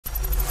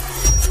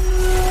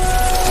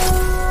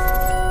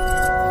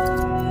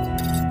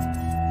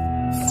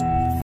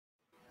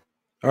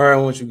All right, I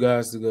want you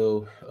guys to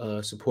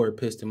go support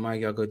Piston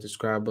Mike. Y'all go to the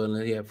subscribe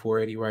button. He at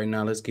 480 right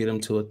now. Let's get him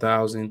to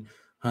 1,000,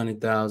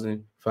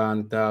 100,000,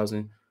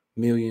 500,000,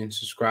 million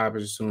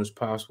subscribers as soon as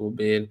possible,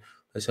 bid.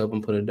 Let's help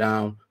him put it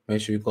down.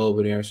 Make sure you go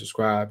over there and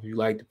subscribe. If you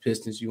like the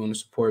Pistons, you want to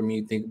support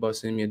me, think about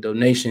sending me a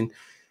donation.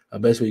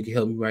 Best way you can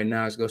help me right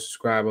now is go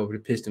subscribe over to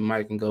Piston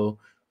Mike and go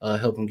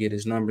help him get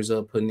his numbers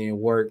up, putting in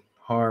work,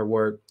 hard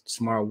work,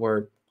 smart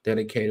work,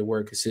 dedicated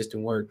work,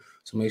 consistent work.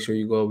 So make sure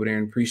you go over there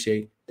and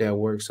appreciate that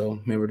work. So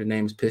remember, the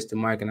name is Piston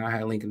Mike, and I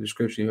have a link in the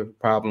description. If you have a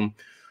problem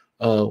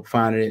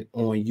finding it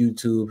on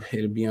YouTube,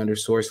 it'll be under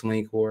source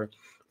link or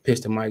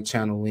Piston Mike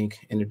channel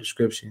link in the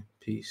description.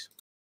 Peace.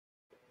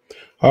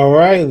 All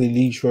right, the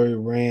Detroit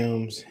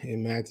Rams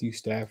and Matthew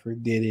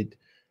Stafford did it.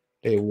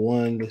 They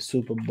won the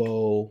Super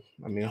Bowl.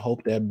 I mean, I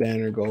hope that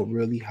banner go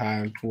really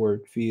high in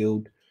Ford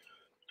Field.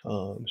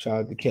 Shout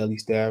out to Kelly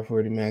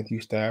Stafford and Matthew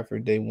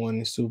Stafford. They won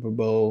the Super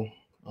Bowl.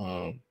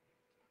 Um,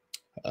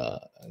 uh,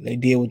 they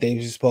did what they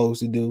were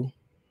supposed to do.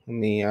 I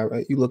mean,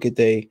 you look at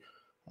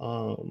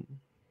um,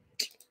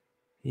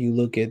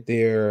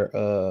 their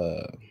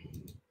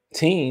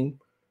team.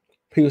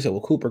 People say,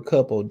 "Well, Cooper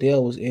Kupp,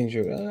 Odell was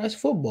injured." That's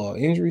football.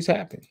 Injuries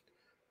happen,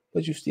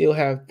 but you still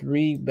have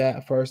three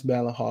first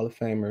ballot Hall of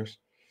Famers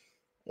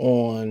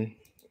on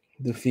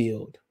the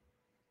field.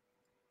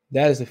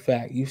 That is a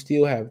fact. You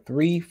still have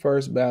three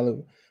first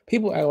ballot.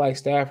 People act like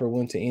Stafford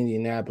went to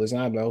Indianapolis,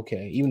 and I'm like,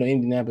 okay. Even though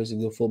Indianapolis is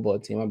a good football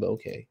team, I'm like,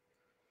 okay.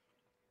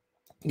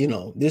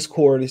 This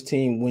core of this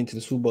team went to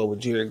the Super Bowl with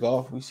Jared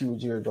Goff. We see what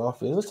Jared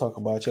Goff is. Let's talk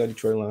about it.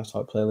 Detroit Lions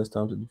Talk playlist.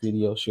 Time to the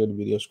video. Share the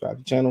video. Subscribe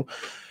to the channel.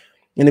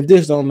 And if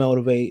this don't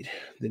motivate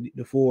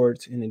the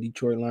Fords and the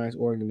Detroit Lions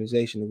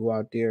organization to go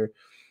out there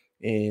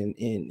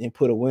and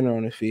put a winner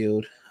on the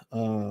field,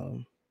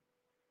 I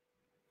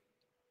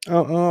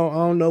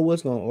don't know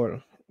what's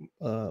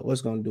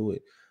gonna do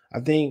it.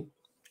 I think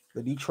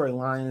the Detroit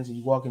Lions,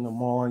 you walk in the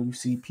mall and you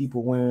see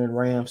people wearing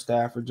Ram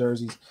Stafford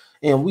jerseys,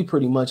 and we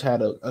pretty much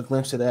had a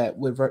glimpse of that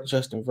with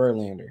Justin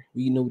Verlander.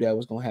 We knew that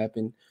was gonna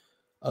happen.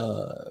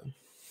 Uh,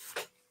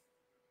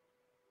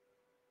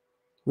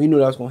 we knew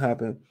that was gonna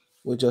happen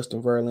with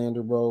Justin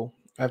Verlander, bro.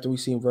 After we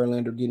seen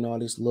Verlander getting all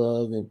this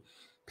love and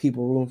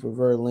people rooting for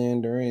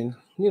Verlander, and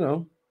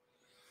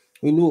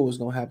we knew it was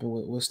gonna happen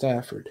with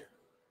Stafford.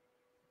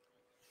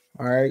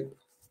 All right,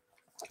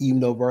 even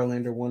though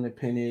Verlander won the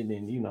pennant,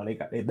 and they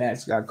got their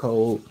bats got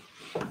cold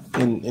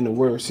in the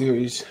World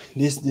Series,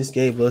 this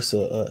gave us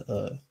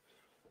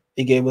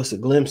it gave us a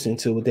glimpse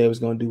into what they was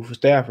gonna do for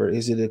Stafford.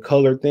 Is it a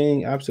color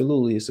thing?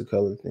 Absolutely, it's a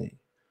color thing.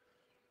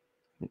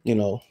 You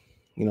know,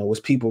 was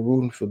people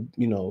rooting for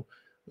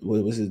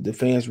was it the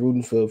fans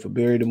rooting for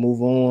Barry to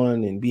move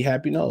on and be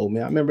happy? No,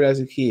 man. I remember as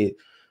a kid,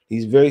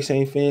 these very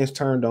same fans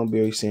turned on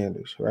Barry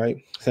Sanders, right?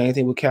 Same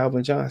thing with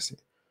Calvin Johnson.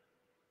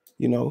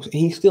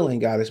 He still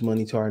ain't got his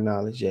money to our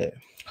knowledge yet.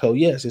 So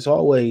yes, it's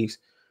always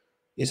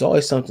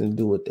something to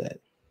do with that.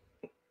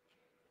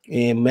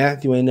 And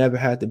Matthew ain't never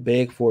had to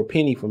beg for a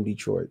penny from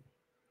Detroit.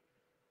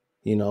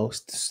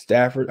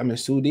 Stafford, I mean,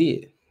 Sue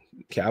did.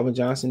 Calvin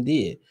Johnson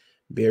did.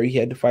 Barry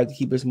had to fight to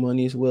keep his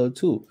money as well,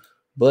 too.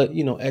 But,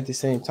 at the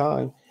same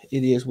time,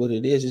 it is what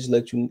it is. Just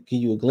give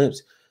you a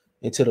glimpse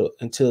into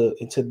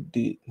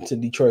the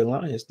Detroit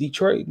Lions.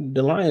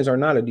 The Lions are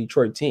not a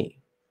Detroit team.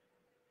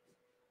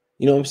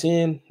 You know what I'm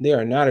saying? They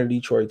are not a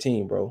Detroit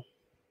team, bro.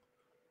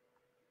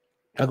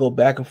 I go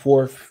back and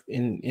forth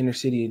in inner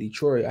city of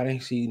Detroit. I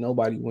didn't see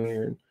nobody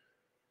wearing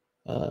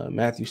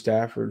Matthew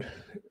Stafford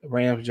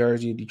Rams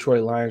jersey,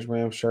 Detroit Lions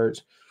Rams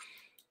shirts.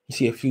 You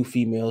see a few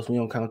females. We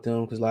don't count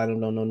them because a lot of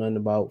them don't know nothing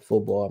about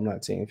football. I'm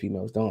not saying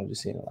females don't. I'm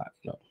just saying a lot.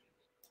 No,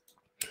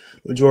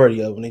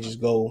 majority of them, they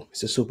just go.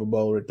 It's a Super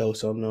Bowl to throw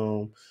something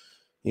on.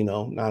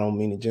 I don't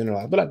mean to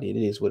generalize, but I did.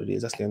 It is what it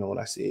is. I stand on what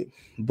I said.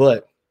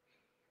 But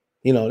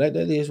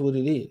that is what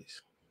it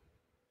is.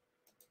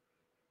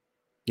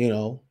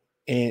 And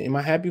am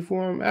I happy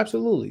for him?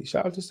 Absolutely.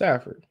 Shout out to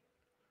Stafford.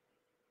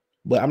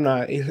 But I'm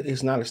not.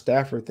 It's not a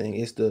Stafford thing.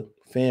 It's the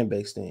fan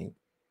base thing.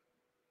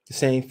 The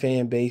same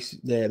fan base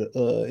that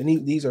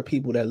and these are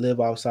people that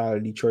live outside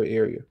of the Detroit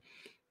area.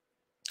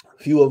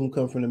 A few of them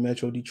come from the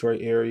Metro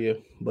Detroit area,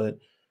 but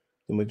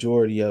the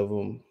majority of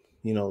them,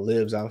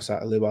 live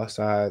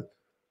outside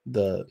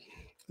the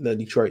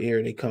Detroit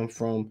area. They come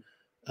from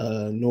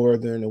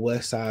northern, the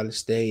west side of the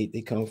state.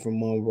 They come from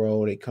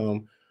Monroe. They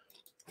come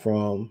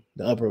from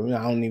the upper.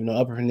 I don't even know,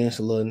 Upper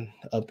Peninsula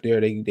up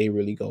there. They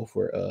really go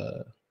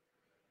for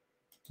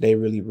they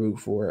really root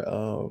for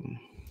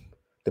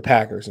the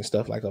Packers and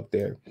stuff like up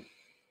there.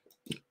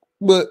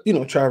 But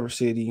Traverse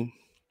City,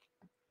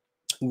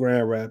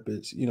 Grand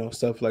Rapids,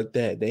 stuff like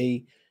that.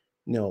 They,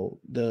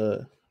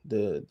 the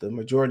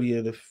majority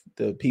of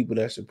the people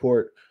that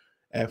support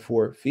at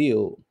Ford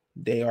Field,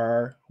 they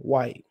are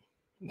white.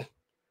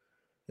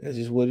 That's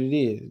just what it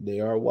is.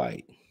 They are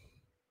white.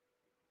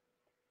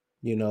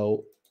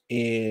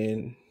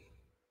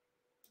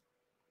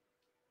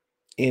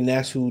 And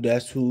that's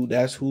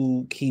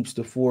who keeps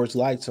the Ford's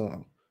lights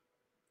on.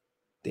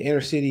 The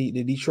inner city,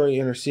 the Detroit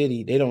inner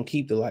city, they don't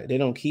keep the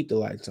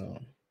lights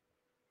on.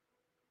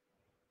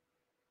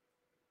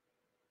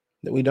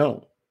 We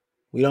don't.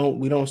 We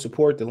don't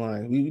support the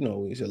Lions.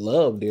 It's a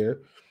love there,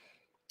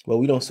 but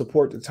we don't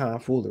support the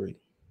tomfoolery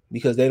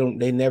because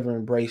they never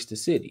embrace the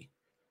city.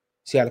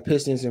 See how the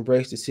Pistons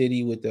embrace the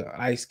city with the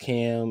ice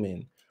cam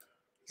and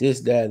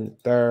this, that, and the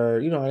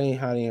third. That ain't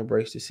how they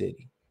embrace the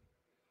city.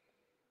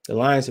 The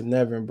Lions have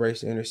never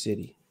embraced the inner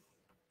city.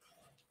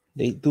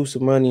 They threw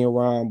some money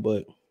around,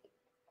 but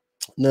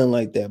nothing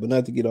like that. But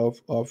not to get off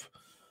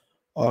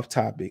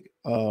topic.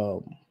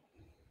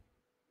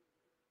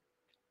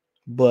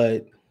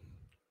 But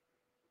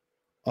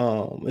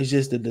it's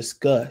just a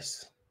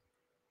discuss.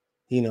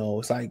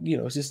 It's like,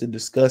 it's just a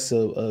discuss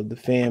of the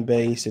fan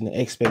base and the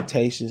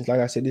expectations. Like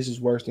I said, this is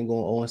worse than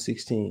going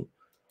 0-16.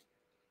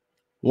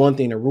 One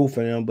thing to root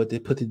for them, but to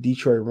put the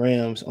Detroit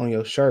Rams on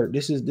your shirt,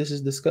 this is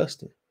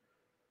disgusting.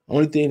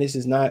 Only thing this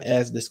is not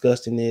as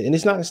disgusting is, and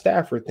it's not a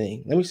Stafford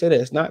thing. Let me say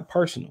that it's not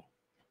personal.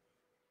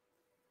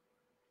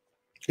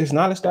 It's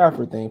not a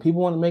Stafford thing. People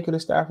want to make it a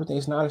Stafford thing.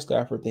 It's not a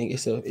Stafford thing.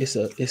 It's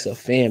a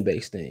fan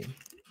base thing.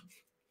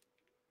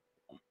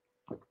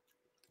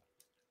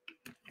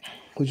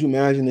 Could you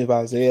imagine if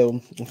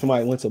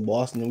somebody went to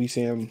Boston and we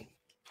see him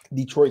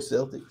Detroit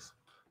Celtics?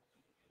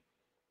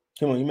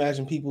 Come on, you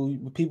imagine people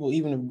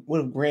even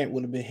what if Grant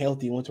would have been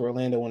healthy and went to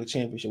Orlando, won a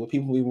championship? Would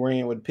people be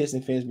wearing, would the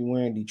Piston fans be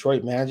wearing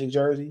Detroit Magic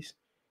jerseys?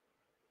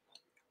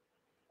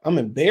 I'm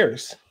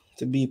embarrassed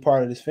to be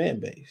part of this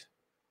fan base.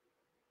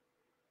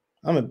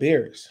 I'm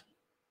embarrassed.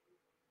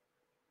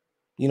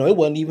 It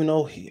wasn't even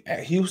no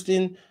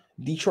Houston,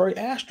 Detroit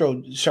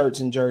Astro shirts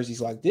and jerseys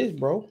like this,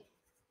 bro.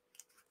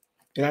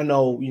 And I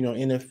know,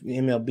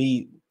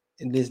 MLB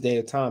in this day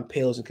of time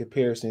pales in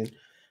comparison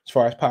as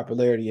far as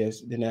popularity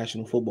as the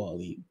National Football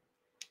League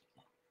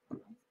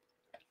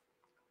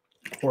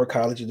or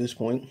college at this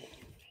point,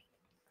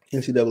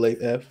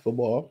 NCAA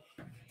football.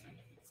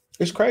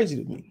 It's crazy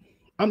to me.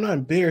 I'm not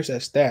embarrassed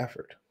at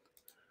Stafford.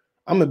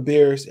 I'm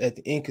embarrassed at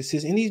the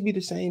inconsistency. And these be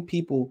the same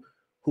people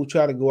who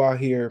try to go out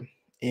here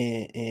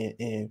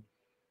and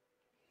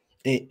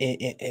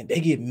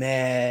they get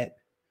mad.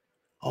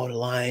 Oh, the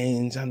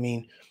Lions. I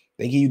mean,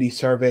 they give you these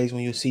surveys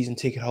when you're a season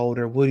ticket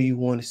holder. What do you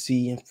want to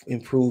see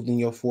improved in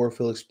your Ford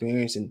Field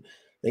experience? And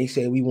they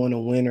say we want a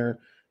winner.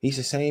 These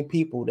are the same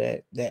people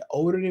that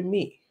older than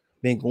me,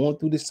 been going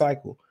through this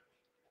cycle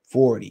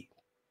 40,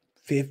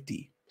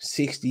 50,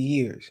 60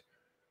 years,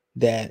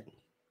 that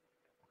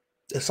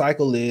the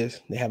cycle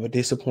is they have a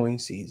disappointing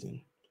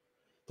season.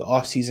 The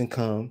offseason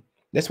come.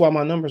 That's why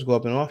my numbers go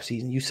up in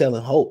offseason. You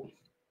selling hope.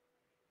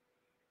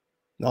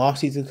 The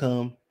offseason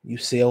come, you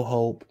sell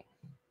hope.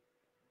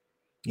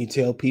 You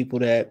tell people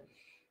that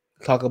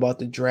talk about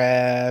the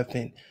draft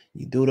and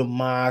you do the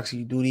mocks,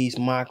 you do these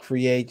mock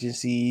free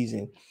agencies,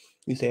 and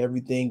you say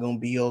everything gonna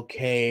be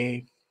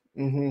okay.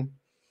 You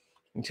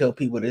tell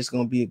people that it's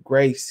gonna be a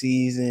great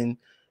season,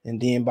 and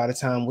then by the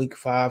time week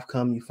 5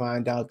 come, you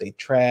find out they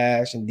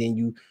trash, and then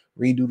you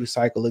redo the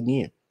cycle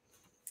again.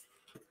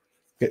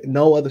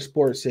 No other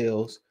sport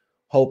sells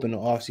hope in the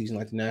offseason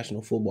like the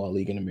National Football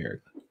League in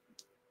America.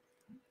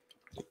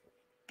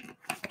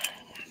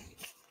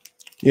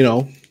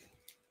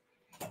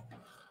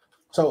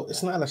 So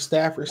it's not a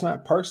Stafford, it's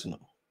not personal.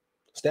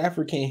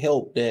 Stafford can't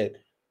help that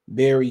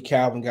Barry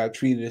Calvin got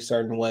treated a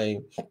certain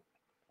way.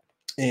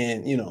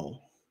 And,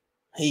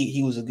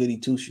 he was a goody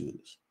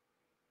two-shoes.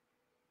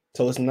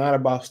 So it's not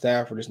about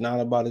Stafford. It's not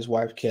about his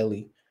wife,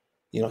 Kelly.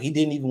 He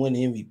didn't even win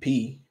the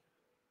MVP.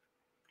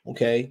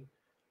 Okay.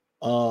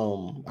 I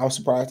was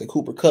surprised that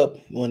Cooper Kupp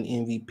won the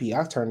MVP.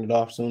 I turned it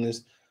off soon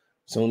as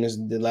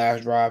the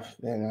last drive,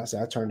 and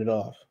I turned it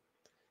off.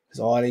 Because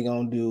all they're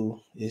going to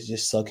do is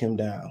just suck him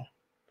down.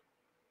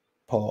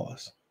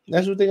 Pause.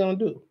 That's what they're going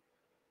to do.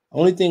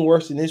 Only thing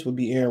worse than this would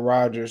be Aaron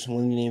Rodgers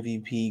winning the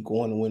MVP,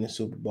 going to win the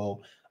Super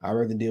Bowl. I'd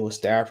rather deal with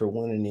Stafford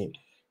winning it,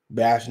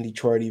 bashing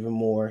Detroit even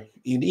more.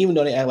 Even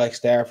though they act like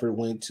Stafford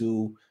went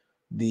to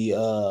the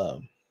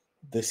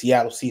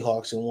Seattle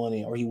Seahawks and won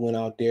it, or he went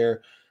out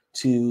there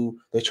to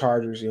the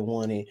Chargers and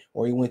won it,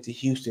 or he went to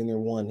Houston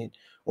and won it,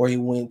 or he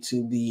went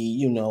to the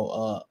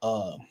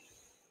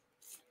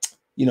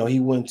he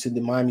went to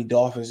the Miami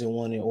Dolphins and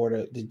won it, or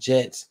the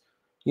Jets.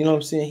 You know what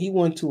I'm saying? He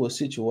went to a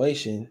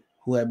situation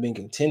who have been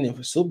contending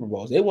for Super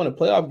Bowls. They won a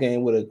playoff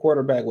game with a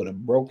quarterback with a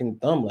broken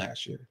thumb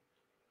last year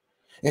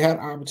and had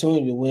an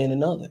opportunity to win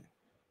another.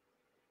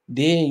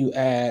 Then you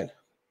add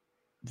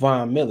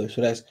Von Miller. So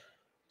that's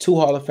 2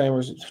 Hall of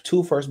Famers,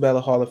 2 first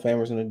ballot Hall of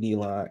Famers in the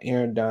D-line,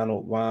 Aaron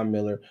Donald, Von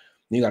Miller.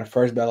 Then you got a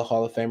first ballot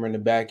Hall of Famer in the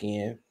back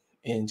end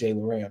and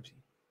Jalen Ramsey.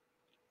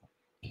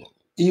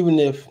 Even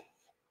if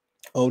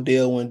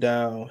Odell went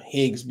down,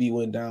 Higsby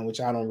went down,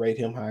 which I don't rate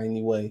him high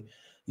anyway,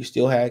 you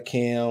still had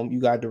Cam. You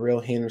got Darrell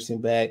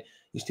Henderson back.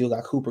 You still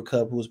got Cooper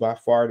Kupp, who's by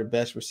far the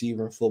best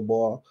receiver in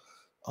football.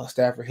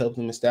 Stafford helped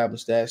him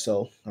establish that.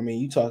 So, I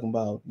mean, you talking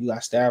about you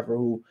got Stafford,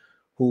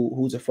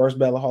 who's a first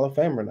ballot Hall of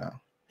Famer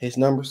now. His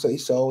numbers say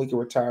so. He can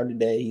retire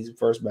today. He's a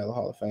first ballot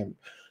Hall of Famer.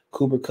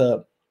 Cooper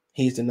Kupp,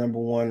 he's the number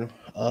 1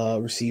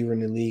 receiver in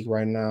the league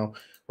right now,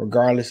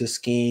 regardless of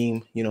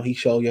scheme. He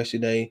showed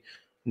yesterday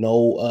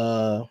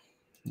no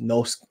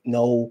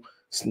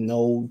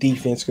No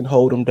defense can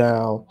hold them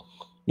down.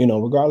 You know,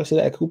 regardless of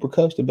that, Cooper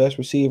Kupp's the best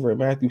receiver, and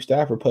Matthew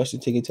Stafford punched the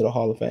ticket to the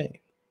Hall of Fame.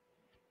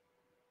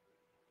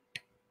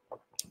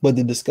 But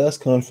the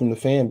disgust comes from the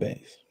fan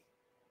base.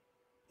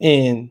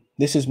 And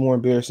this is more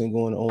embarrassing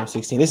going to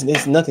 0-16.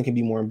 This nothing can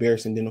be more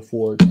embarrassing than the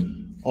Ford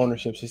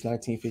ownership since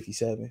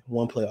 1957.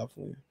 One playoff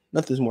win.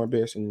 Nothing's more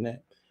embarrassing than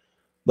that.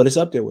 But it's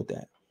up there with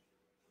that.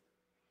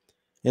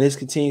 And this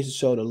continues to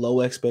show the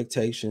low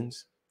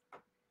expectations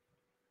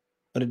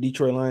of the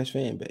Detroit Lions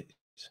fan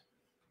base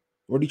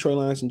or Detroit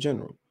Lions in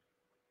general.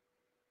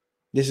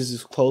 This is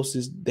as close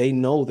as they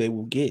know they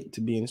will get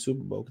to being a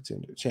Super Bowl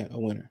contender, a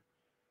winner.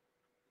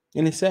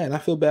 And it's sad. I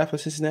feel bad for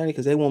Cincinnati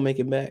because they won't make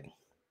it back.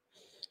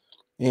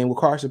 And what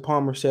Carson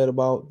Palmer said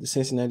about the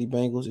Cincinnati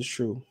Bengals is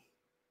true.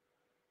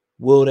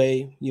 Will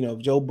they, if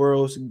Joe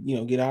Burrows,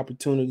 get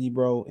opportunity,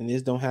 bro, and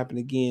this don't happen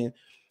again,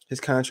 his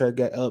contract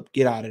got up,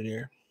 get out of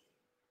there.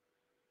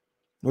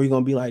 Or you're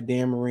going to be like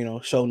Dan Marino,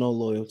 show no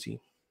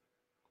loyalty.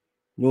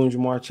 You and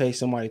Jamar Chase,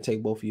 somebody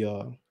take both of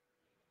y'all.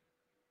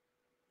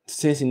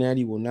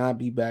 Cincinnati will not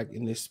be back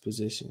in this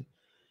position.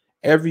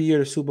 Every year,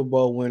 the Super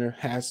Bowl winner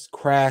has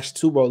crashed.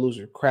 Super Bowl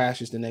loser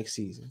crashes the next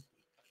season.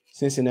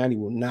 Cincinnati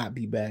will not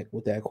be back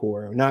with that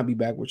core, or not be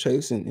back with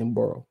Chase and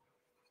Burrow.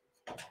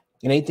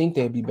 And they think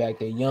they'll be back.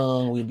 They're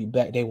young. We'll be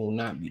back. They will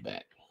not be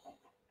back.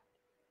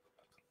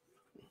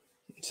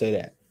 Say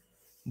that.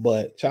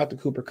 But shout out to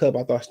Cooper Kupp.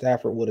 I thought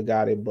Stafford would have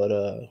got it, but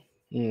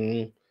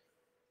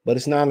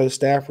it's not a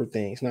Stafford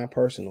thing. It's not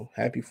personal.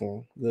 Happy for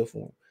him. Good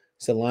for him.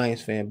 It's a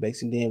Lions fan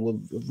base. And then what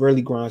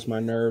really grinds my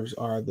nerves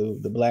are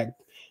the black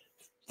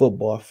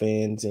football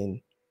fans,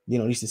 and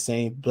these the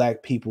same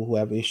black people who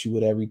have issue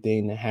with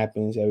everything that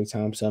happens every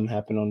time something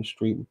happens on the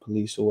street with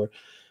police, or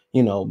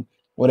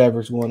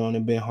whatever's going on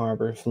in Ben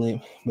Harbor and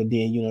Flint. But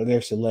then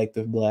they're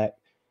selective black,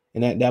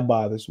 and that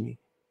bothers me.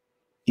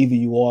 Either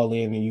you all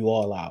in or you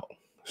all out.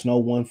 There's no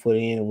 1 foot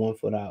in and 1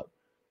 foot out.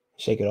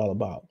 Shake it all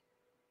about.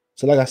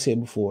 So like I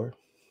said before,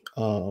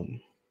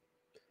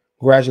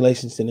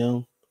 congratulations to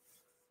them.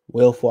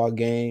 Well fought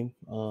game.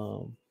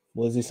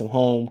 Was it some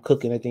home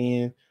cooking at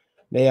the end?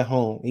 They at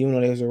home. Even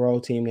though there's a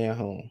road team, they at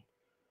home.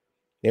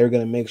 They're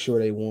going to make sure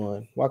they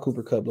won. Why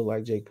Cooper Kupp look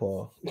like Jake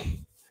Paul?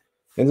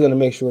 They're going to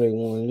make sure they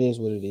won. It is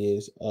what it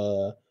is.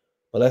 But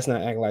let's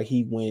not act like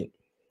he went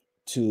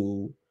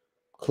to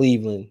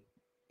Cleveland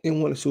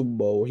and won a Super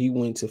Bowl, or he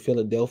went to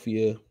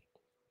Philadelphia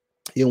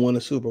and won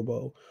a Super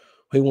Bowl.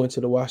 He went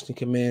to the Washington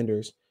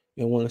Commanders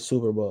and won a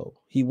Super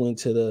Bowl. He went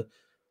to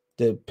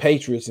the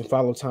Patriots and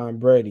followed Tom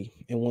Brady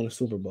and won a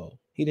Super Bowl.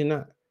 He did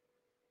not.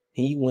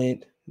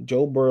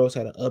 Joe Burrows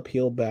had an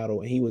uphill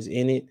battle, and he was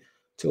in it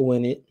to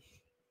win it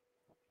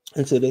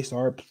until they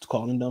started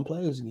calling dumb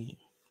players again.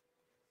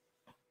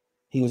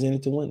 He was in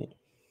it to win it.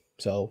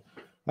 So,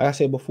 like I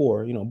said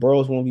before,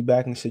 Burrows won't be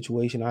back in the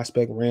situation. I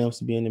expect Rams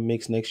to be in the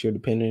mix next year,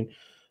 depending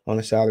on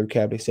the salary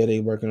cap. They said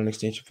they're working on an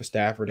extension for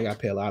Stafford. They got to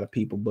pay a lot of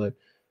people. But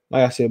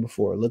like I said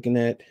before, looking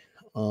at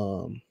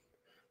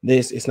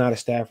this, it's not a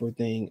Stafford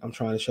thing. I'm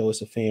trying to show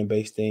it's a fan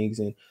base thing,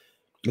 and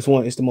it's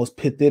the most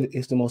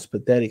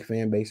pathetic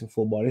fan base in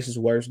football. This is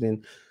worse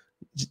than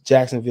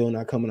Jacksonville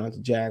not coming out to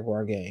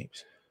Jaguar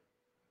games.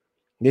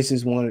 This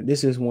is one of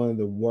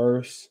the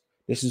worst.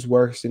 This is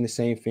worse than the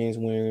same fans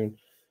wearing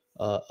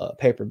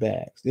paper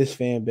bags. This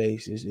fan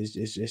base is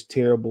just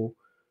terrible.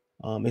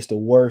 It's the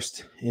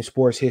worst in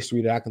sports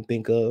history that I can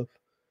think of.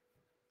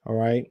 All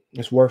right,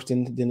 it's worse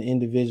than the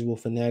individual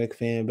fanatic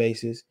fan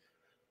bases.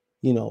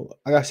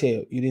 Like I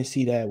said, you didn't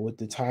see that with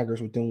the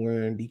Tigers with them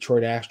wearing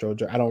Detroit Astro.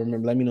 I don't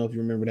remember. Let me know if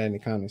you remember that in the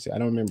comments. I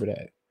don't remember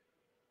that.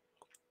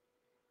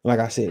 Like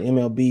I said,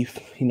 MLB,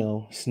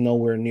 it's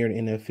nowhere near the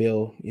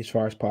NFL as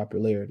far as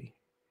popularity.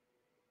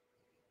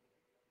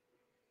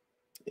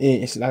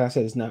 And it's like I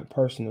said, it's not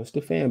personal. It's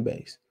the fan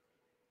base.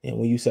 And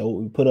when you say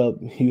we put up,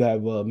 you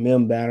have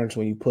mem banners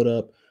when you put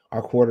up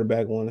our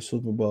quarterback won the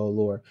Super Bowl,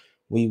 or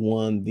we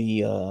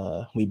beat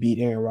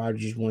Aaron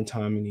Rodgers one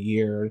time in a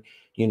year.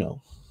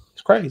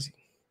 It's crazy.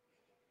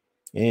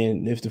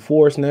 And if the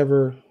Force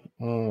never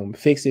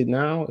fix it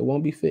now, it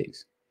won't be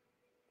fixed.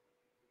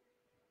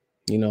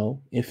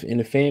 If in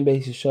the fan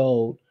base is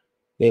showed,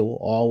 they will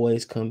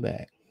always come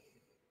back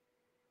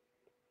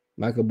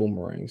like a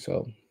boomerang.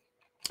 So,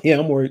 yeah,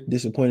 I'm more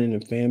disappointed in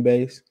the fan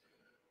base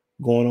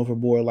going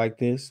overboard like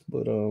this.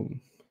 But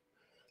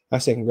I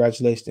say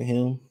congratulations to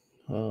him,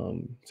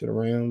 to the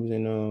Rams,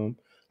 and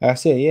like I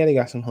said, yeah, they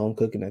got some home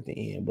cooking at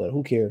the end, but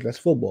who cares? That's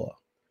football.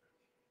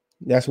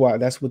 That's what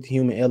the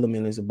human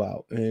element is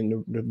about.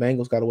 And the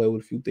Bengals got away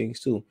with a few things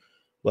too,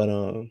 but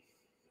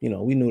we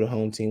knew the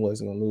home team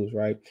wasn't gonna lose,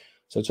 right?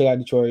 So check out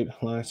Detroit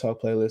Lions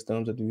Talk playlist.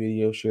 Thumbs up the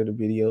video, share the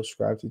video,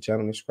 subscribe to the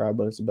channel, the subscribe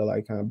button, the bell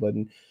icon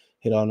button,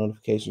 hit all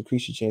notifications,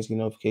 increase your chance to get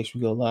notifications.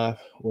 We go live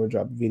or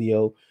drop a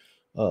video.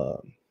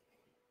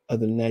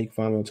 Other than that, you can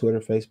find me on Twitter,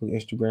 Facebook,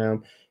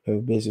 Instagram. Have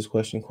a business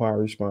question,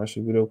 inquiry, sponsor,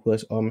 video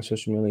request, all my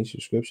social media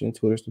subscription.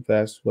 Twitter's the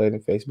fastest way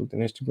than Facebook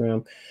and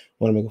Instagram.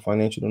 Want to make a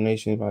financial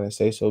donation? If I didn't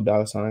say so,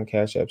 $,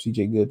 Cash App,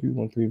 CJ Good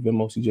 313,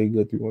 Venmo, CJ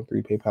Good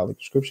 313, PayPal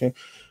subscription.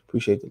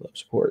 Appreciate the love,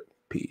 support.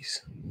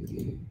 Peace.